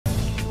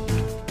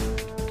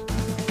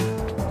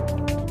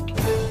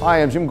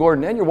Hi, I'm Jim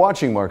Gordon, and you're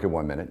watching Market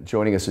 1 Minute.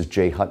 Joining us is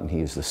Jay Hutton. He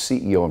is the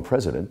CEO and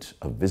President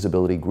of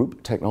VSBLTY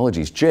Group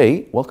Technologies.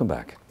 Jay, welcome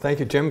back. Thank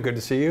you, Jim. Good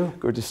to see you.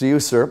 Good to see you,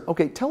 sir.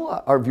 Okay,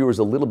 tell our viewers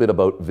a little bit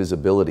about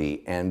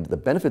VSBLTY and the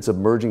benefits of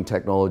merging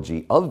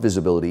technology of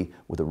VSBLTY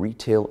with a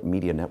retail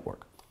media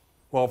network.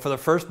 Well, for the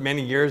first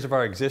many years of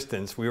our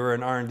existence, we were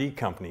an R&D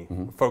company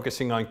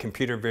focusing on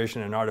computer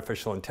vision and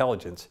artificial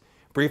intelligence.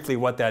 Briefly,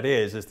 what that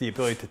is the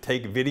ability to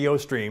take video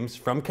streams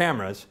from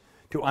cameras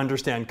to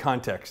understand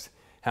context.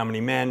 How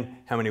many men,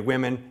 how many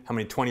women, how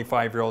many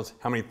 25-year-olds,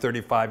 how many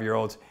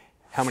 35-year-olds,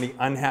 how many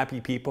unhappy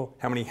people,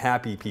 how many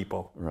happy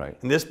people. Right.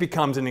 And this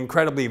becomes an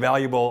incredibly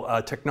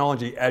valuable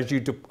technology as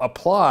you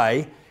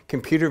apply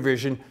computer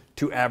vision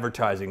to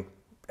advertising.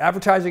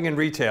 Advertising in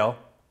retail,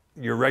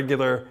 your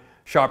regular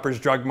Shoppers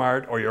Drug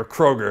Mart or your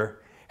Kroger,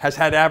 has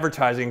had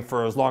advertising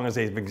for as long as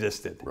they've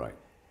existed. Right.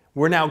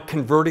 We're now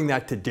converting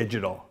that to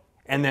digital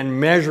and then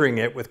measuring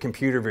it with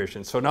computer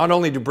vision. So not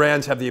only do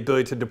brands have the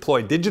ability to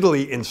deploy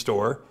digitally in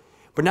store,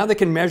 but now they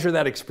can measure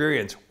that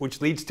experience,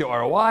 which leads to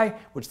ROI,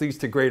 which leads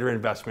to greater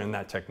investment in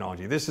that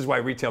technology. This is why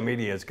retail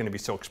media is going to be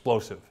so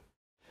explosive.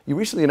 You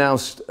recently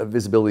announced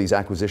VSBLTY's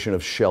acquisition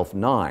of Shelf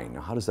 9. Now,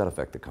 how does that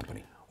affect the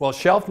company? Well,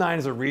 Shelf 9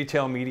 is a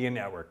retail media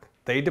network.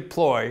 They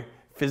deploy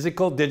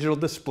physical digital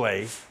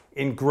display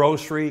in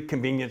grocery,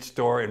 convenience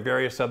store, and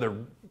various other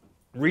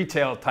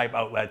retail type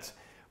outlets,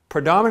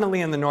 predominantly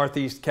in the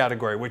Northeast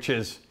category, which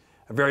is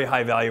a very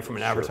high value from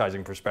an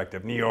advertising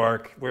perspective. New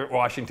York,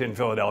 Washington,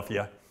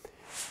 Philadelphia.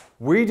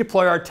 We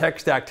deploy our tech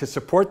stack to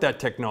support that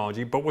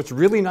technology, but what's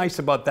really nice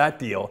about that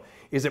deal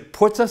is it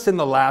puts us in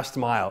the last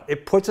mile.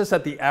 It puts us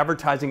at the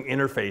advertising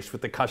interface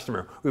with the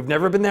customer. We've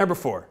never been there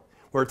before.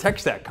 We're a tech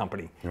stack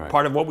company. Right.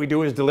 Part of what we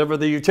do is deliver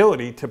the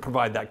utility to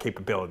provide that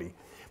capability.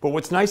 But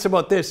what's nice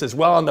about this is,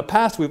 well, in the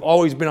past, we've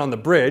always been on the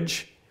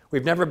bridge.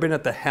 We've never been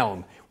at the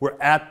helm. We're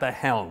at the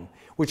helm,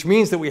 which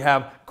means that we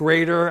have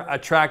greater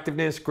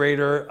attractiveness,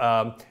 greater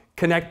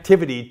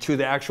connectivity to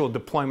the actual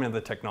deployment of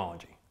the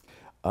technology.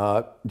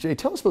 Jay,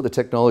 tell us about the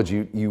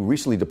technology you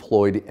recently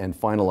deployed and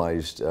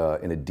finalized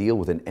in a deal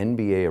with an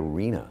NBA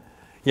arena.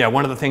 Yeah,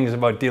 one of the things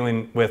about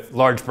dealing with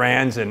large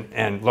brands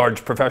and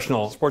large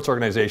professional sports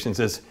organizations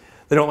is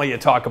they don't let you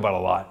talk about a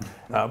lot.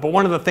 But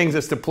one of the things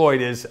that's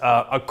deployed is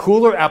a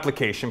cooler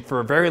application for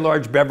a very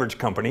large beverage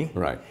company,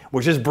 right,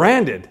 which is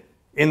branded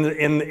in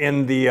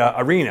the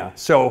arena.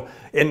 So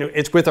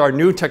it's with our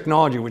new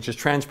technology, which is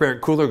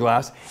transparent cooler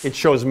glass. It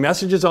shows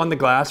messages on the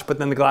glass, but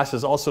then the glass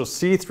is also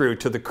see-through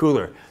to the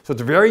cooler. So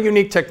it's a very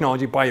unique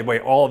technology. By the way,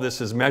 all of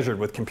this is measured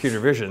with computer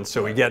vision.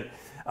 So we get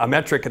a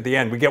metric at the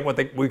end. We get what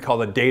we call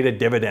the data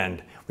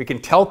dividend. We can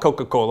tell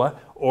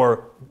Coca-Cola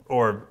or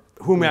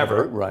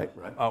whomever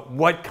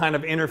what kind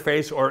of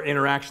interface or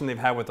interaction they've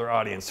had with their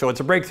audience. So it's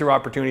a breakthrough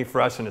opportunity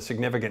for us and a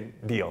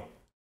significant deal.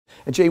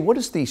 And Jay, what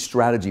is the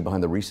strategy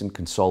behind the recent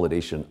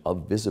consolidation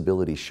of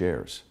VSBLTY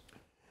shares?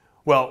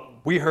 Well,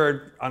 we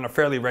heard on a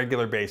fairly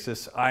regular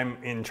basis.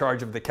 I'm in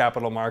charge of the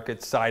capital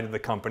markets side of the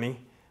company,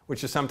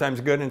 which is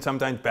sometimes good and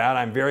sometimes bad.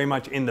 I'm very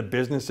much in the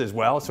business as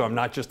well, so I'm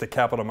not just a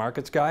capital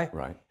markets guy.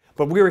 Right.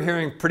 But we were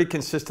hearing pretty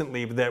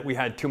consistently that we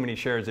had too many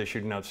shares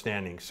issued and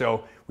outstanding.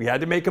 So we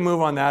had to make a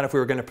move on that if we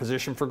were going to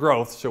position for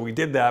growth. So we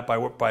did that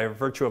by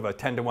virtue of a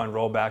 10-to-1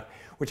 rollback,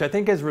 which I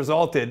think has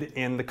resulted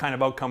in the kind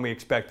of outcome we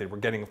expected. We're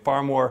getting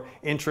far more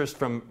interest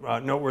from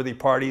noteworthy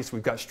parties.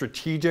 We've got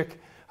strategic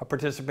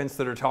participants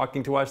that are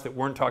talking to us that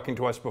weren't talking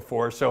to us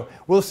before. So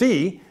we'll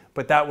see,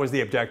 but that was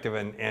the objective,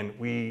 and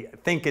we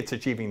think it's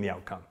achieving the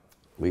outcome.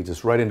 Leads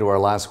us right into our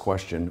last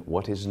question.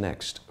 What is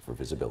next for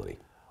VSBLTY?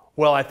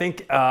 Well, I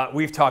think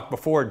we've talked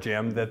before,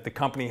 Jim, that the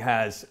company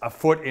has a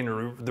foot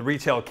in the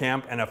retail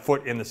camp and a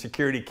foot in the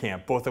security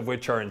camp, both of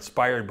which are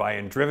inspired by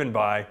and driven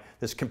by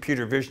this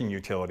computer vision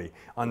utility.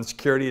 On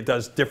security, it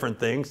does different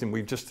things, and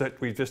we've just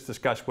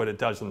discussed what it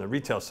does on the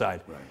retail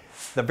side. Right.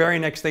 The very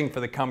next thing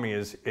for the company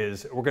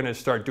is we're going to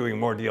start doing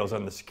more deals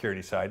on the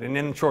security side, and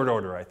in short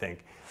order, I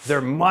think.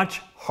 They're much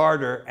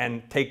harder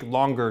and take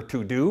longer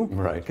to do,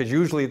 because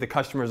usually the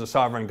customer is a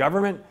sovereign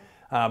government.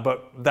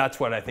 But that's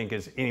what I think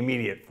is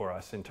immediate for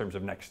us in terms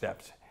of next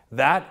steps.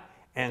 That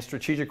and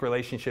strategic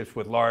relationships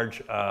with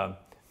large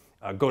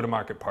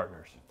go-to-market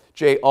partners.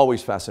 Jay,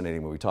 always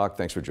fascinating when we talk.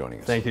 Thanks for joining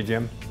us. Thank you,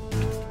 Jim.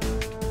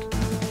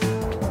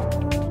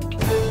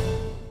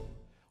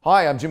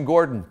 Hi, I'm Jim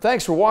Gordon.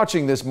 Thanks for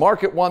watching this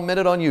Market 1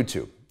 Minute on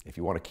YouTube. If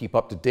you want to keep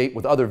up to date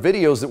with other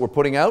videos that we're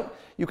putting out,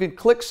 you can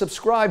click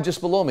subscribe just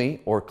below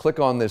me or click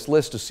on this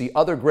list to see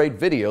other great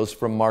videos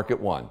from Market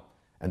 1.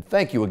 And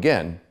thank you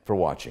again for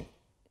watching.